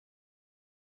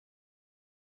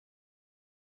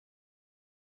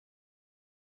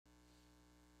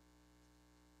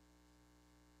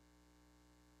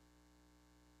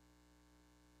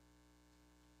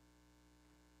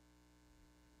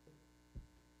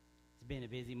been a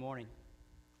busy morning.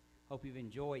 Hope you've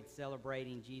enjoyed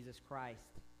celebrating Jesus Christ,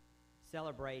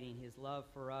 celebrating his love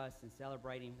for us and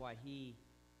celebrating what he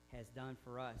has done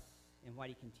for us and what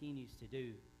he continues to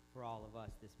do for all of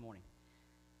us this morning.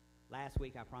 Last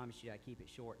week I promised you I'd keep it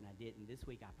short, and I didn't. This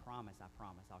week I promise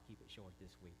I'll keep it short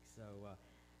this week. So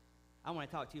I want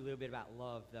to talk to you a little bit about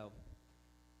love, though.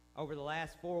 Over the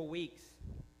last 4 weeks,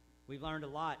 we've learned a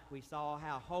lot. We saw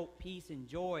how hope, peace, and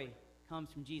joy comes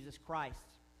from Jesus Christ,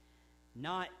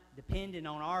 not dependent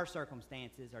on our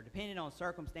circumstances or dependent on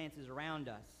circumstances around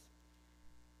us,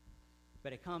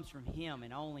 but it comes from him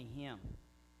and only him.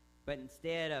 But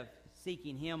instead of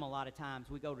seeking him, a lot of times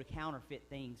we go to counterfeit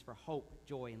things for hope,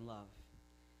 joy, and love.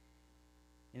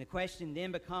 And the question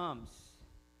then becomes,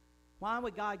 why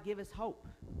would God give us hope?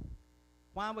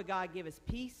 Why would God give us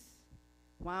peace?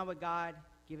 Why would God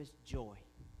give us joy?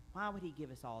 Why would he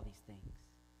give us all these things?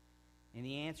 And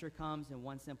the answer comes in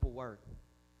one simple word: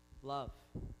 love.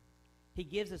 He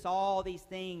gives us all these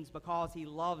things because he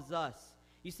loves us.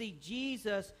 You see,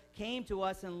 Jesus came to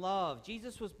us in love.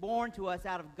 Jesus was born to us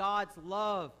out of God's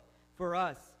love for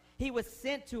us. He was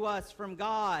sent to us from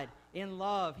God in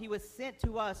love. He was sent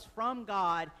to us from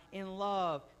God in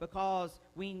love because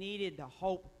we needed the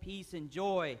hope, peace, and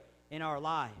joy in our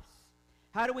lives.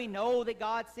 How do we know that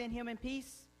God sent him in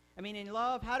peace? In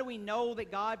love. How do we know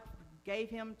that God gave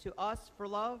him to us for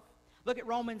love? Look at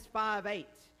Romans 5:8.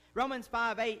 Romans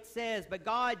 5:8 says, "But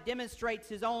God demonstrates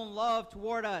his own love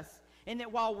toward us, in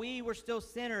that while we were still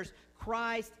sinners,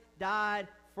 Christ died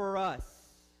for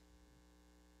us."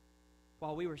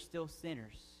 While we were still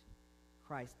sinners,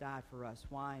 Christ died for us.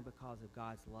 Why? Because of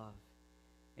God's love.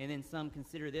 And then some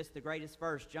consider this the greatest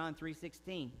verse, John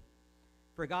 3:16.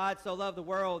 "For God so loved the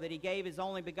world that he gave his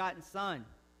only begotten Son,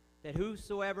 that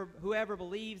whoever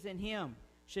believes in him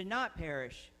should not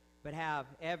perish, but have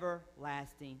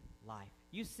everlasting life."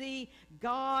 You see,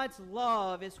 God's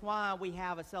love is why we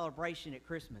have a celebration at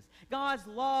Christmas. God's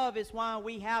love is why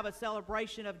we have a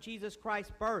celebration of Jesus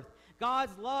Christ's birth.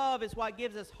 God's love is what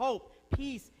gives us hope,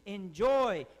 peace, and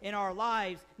joy in our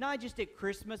lives, not just at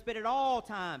Christmas, but at all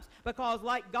times. Because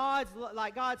like God's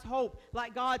hope,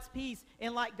 like God's peace,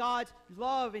 and like God's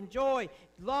love and joy,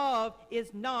 love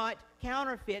is not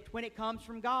counterfeit when it comes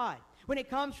from God. When it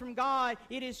comes from God,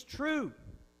 it is true.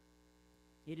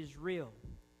 It is real.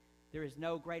 There is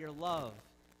no greater love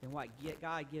than what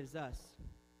God gives us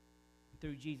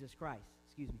through Jesus Christ.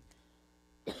 Excuse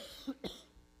me.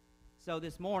 So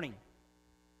this morning,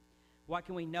 what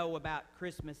can we know about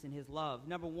Christmas and his love?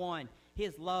 Number one,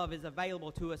 his love is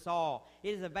available to us all.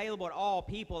 It is available to all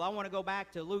people. I want to go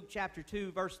back to Luke chapter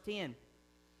 2, verse 10.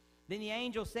 "Then the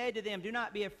angel said to them, 'Do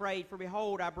not be afraid, for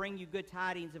behold, I bring you good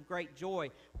tidings of great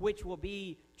joy, which will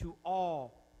be to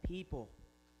all people.'"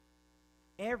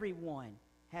 Everyone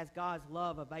has God's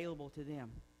love available to them.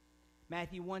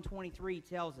 Matthew 1:23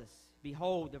 tells us,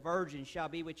 "Behold, the virgin shall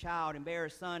be with child and bear a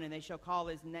son, and they shall call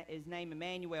his name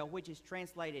Emmanuel," which is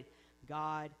translated,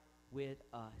 God with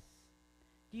us.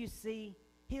 Do you see?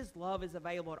 His love is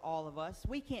available to all of us.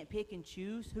 We can't pick and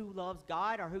choose who loves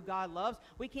God or who God loves.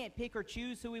 We can't pick or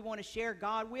choose who we want to share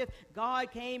God with. God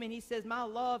came and he says, "My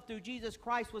love through Jesus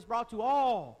Christ was brought to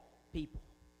all people."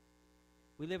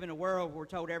 We live in a world where we're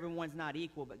told everyone's not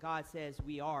equal, but God says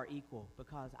we are equal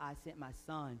because I sent my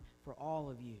Son for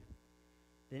all of you.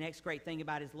 The next great thing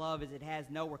about his love is it has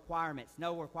no requirements,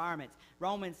 no requirements.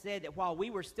 Romans said that while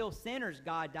we were still sinners,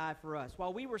 God died for us.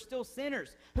 While we were still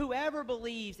sinners, whoever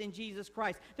believes in Jesus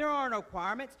Christ, there are no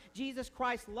requirements. Jesus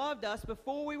Christ loved us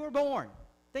before we were born.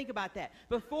 Think about that.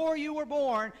 Before you were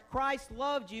born, Christ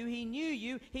loved you. He knew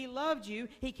you. He loved you.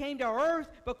 He came to earth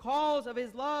because of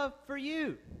his love for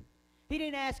you. He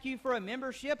didn't ask you for a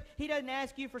membership. He doesn't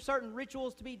ask you for certain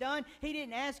rituals to be done. He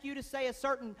didn't ask you to say a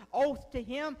certain oath to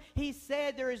him. He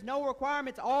said there is no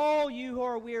requirements. All you who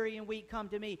are weary and weak, come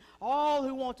to me. All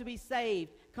who want to be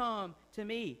saved, come to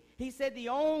me. He said the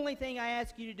only thing I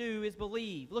ask you to do is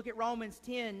believe. Look at Romans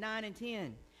 10:9 and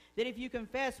 10. "That if you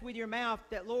confess with your mouth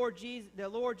that the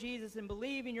Lord Jesus and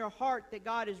believe in your heart that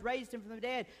God has raised him from the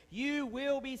dead, you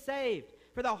will be saved.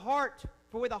 For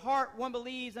with the heart one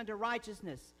believes unto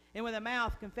righteousness, and with the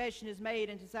mouth confession is made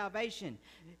unto salvation."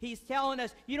 He's telling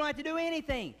us you don't have to do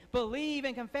anything. Believe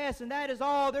and confess, and that is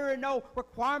all. There are no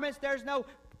requirements. There's no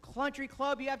country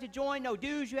club you have to join, no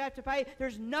dues you have to pay.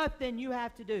 There's nothing you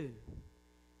have to do.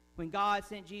 When God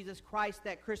sent Jesus Christ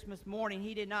that Christmas morning,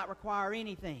 he did not require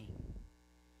anything.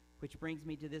 Which brings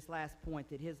me to this last point,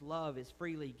 that his love is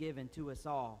freely given to us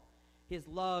all. His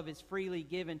love is freely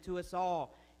given to us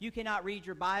all. You cannot read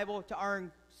your Bible to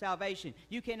earn salvation.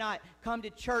 You cannot come to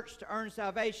church to earn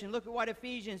salvation. Look at what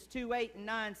Ephesians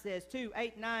 2:8-9 says.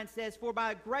 2:8-9 says, "For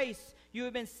by grace you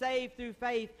have been saved through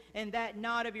faith, and that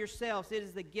not of yourselves. It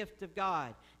is the gift of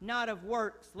God, not of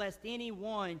works, lest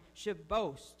anyone should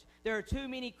boast." There are too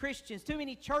many Christians, too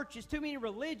many churches, too many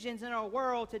religions in our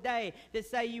world today that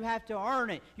say you have to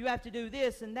earn it. You have to do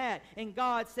this and that. And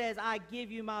God says, "I give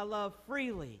you my love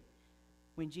freely."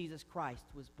 When Jesus Christ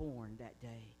was born that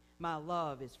day, my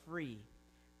love is free.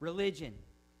 Religion,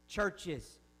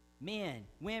 churches, men,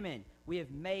 women, we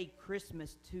have made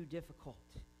Christmas too difficult.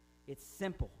 It's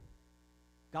simple.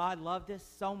 God loved us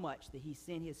so much that he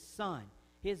sent his Son,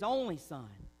 his only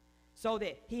Son, so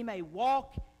that he may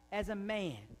walk as a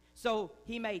man, so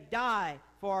he may die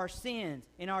for our sins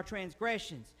and our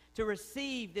transgressions, to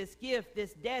receive this gift,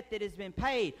 this debt that has been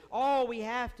paid. All we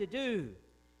have to do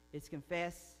is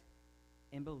confess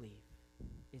and believe.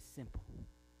 It's simple.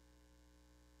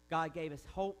 God gave us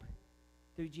hope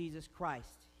through Jesus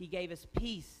Christ. He gave us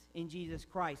peace in Jesus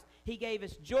Christ. He gave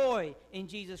us joy in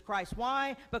Jesus Christ.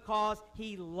 Why? Because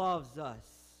he loves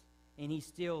us, and he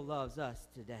still loves us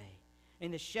today.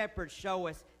 And the shepherds show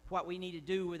us what we need to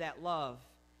do with that love.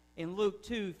 In Luke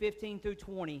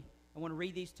 2:15-20, I want to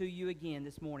read these to you again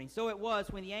this morning. "So it was,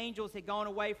 when the angels had gone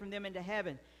away from them into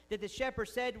heaven, that the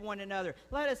shepherds said to one another,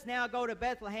 'Let us now go to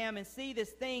Bethlehem and see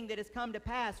this thing that has come to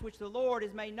pass, which the Lord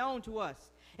has made known to us.'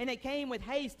 And they came with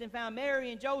haste and found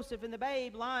Mary and Joseph and the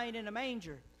babe lying in a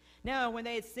manger. Now when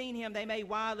they had seen him, they made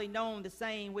widely known the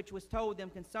saying which was told them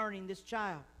concerning this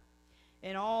child.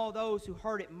 And all those who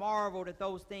heard it marveled at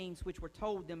those things which were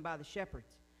told them by the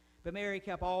shepherds. But Mary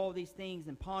kept all these things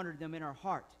and pondered them in her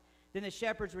heart. Then the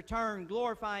shepherds returned,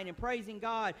 glorifying and praising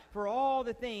God for all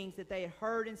the things that they had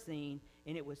heard and seen,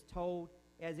 and it was told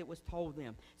as it was told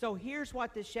them." So here's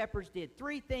what the shepherds did.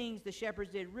 3 things the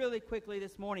shepherds did really quickly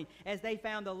this morning as they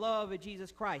found the love of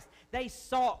Jesus Christ. They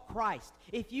sought Christ.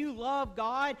 If you love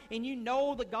God and you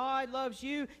know that God loves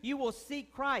you, you will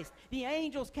seek Christ. The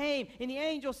angels came and the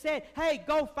angels said, "Hey,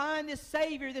 go find this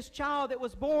Savior, this child that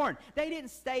was born." They didn't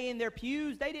stay in their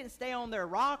pews. They didn't stay on their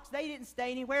rocks. They didn't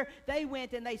stay anywhere. They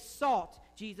went and they sought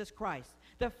Jesus Christ.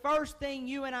 The first thing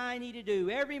you and I need to do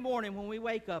every morning when we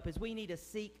wake up is we need to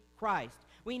seek Christ.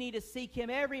 We need to seek him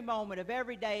every moment of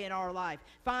every day in our life.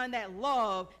 Find that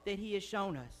love that he has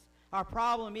shown us. Our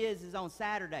problem is on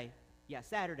Saturday.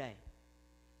 Saturday.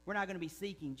 We're not going to be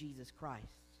seeking Jesus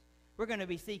Christ. We're going to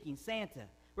be seeking Santa.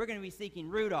 We're going to be seeking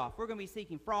Rudolph. We're going to be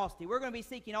seeking Frosty. We're going to be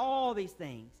seeking all these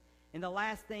things. And the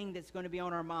last thing that's going to be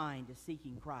on our mind is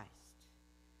seeking Christ.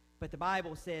 But the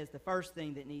Bible says the first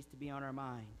thing that needs to be on our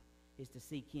mind is to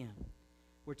seek him.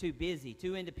 We're too busy,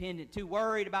 too independent, too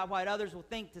worried about what others will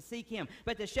think to seek him.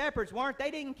 But the shepherds weren't. They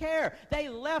didn't care. They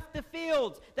left the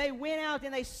fields. They went out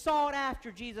and they sought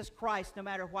after Jesus Christ no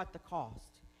matter what the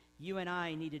cost. You and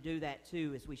I need to do that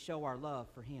too as we show our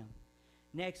love for him.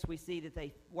 Next, we see that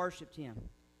they worshiped him.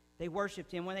 They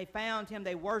worshiped him. When they found him,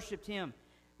 they worshiped him.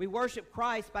 We worship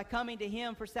Christ by coming to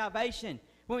him for salvation.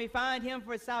 When we find him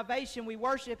for salvation, we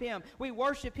worship him. We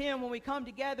worship him when we come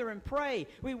together and pray.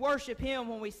 We worship him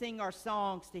when we sing our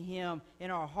songs to him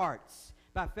in our hearts.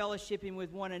 By fellowshipping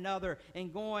with one another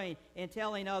and going and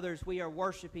telling others we are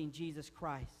worshiping Jesus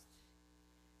Christ.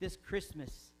 This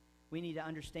Christmas, we need to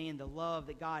understand the love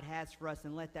that God has for us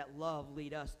and let that love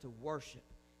lead us to worship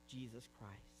Jesus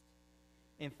Christ.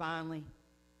 And finally,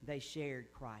 they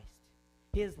shared Christ.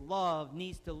 His love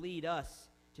needs to lead us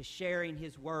to sharing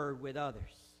his word with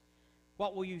others.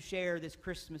 What will you share this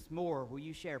Christmas more? Will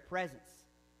you share presents?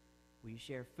 Will you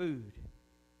share food?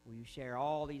 Will you share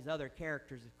all these other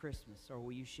characters of Christmas? Or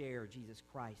will you share Jesus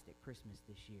Christ at Christmas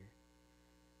this year?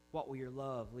 What will your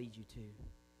love lead you to?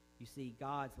 You see,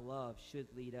 God's love should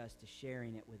lead us to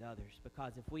sharing it with others.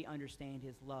 Because if we understand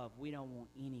his love, we don't want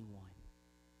anyone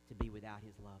to be without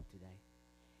his love today.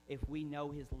 If we know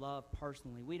his love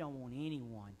personally, we don't want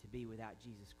anyone to be without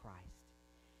Jesus Christ.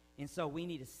 And so we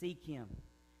need to seek him,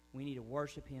 we need to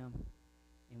worship him,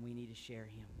 and we need to share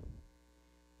him.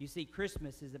 You see,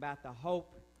 Christmas is about the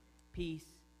hope, peace,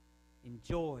 and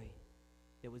joy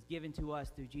that was given to us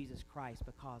through Jesus Christ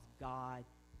because God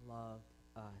loved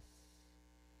us.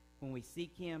 When we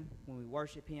seek him, when we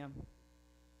worship him,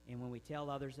 and when we tell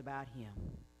others about him,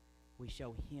 we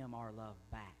show him our love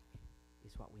back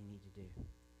is what we need to do.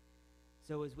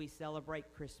 So as we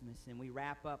celebrate Christmas and we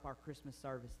wrap up our Christmas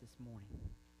service this morning,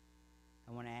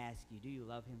 I want to ask you, do you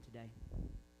love him today?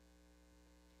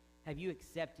 Have you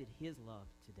accepted his love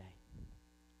today?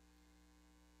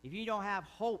 If you don't have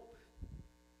hope,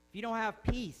 if you don't have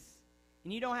peace,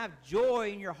 and you don't have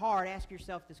joy in your heart, ask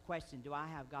yourself this question: do I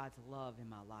have God's love in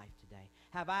my life today?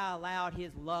 Have I allowed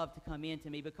His love to come into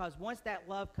me? Because once that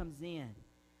love comes in,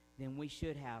 then we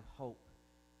should have hope,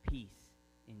 peace,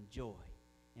 and joy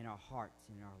in our hearts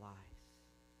and in our lives.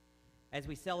 As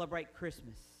we celebrate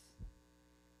Christmas,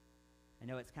 I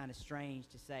know it's kind of strange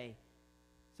to say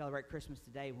celebrate Christmas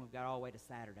today when we've got all the way to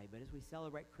Saturday, but as we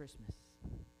celebrate Christmas,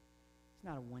 it's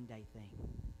not a one-day thing.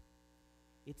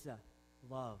 It's a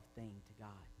love thing to God.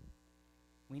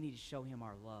 We need to show Him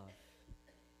our love.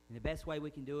 And the best way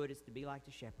we can do it is to be like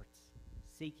the shepherds.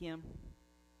 Seek Him,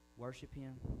 worship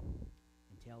Him,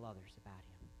 and tell others about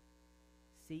Him.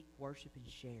 Seek, worship, and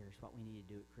share is what we need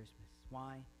to do at Christmas.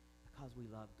 Why? Because we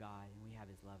love God and we have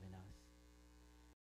His love in us.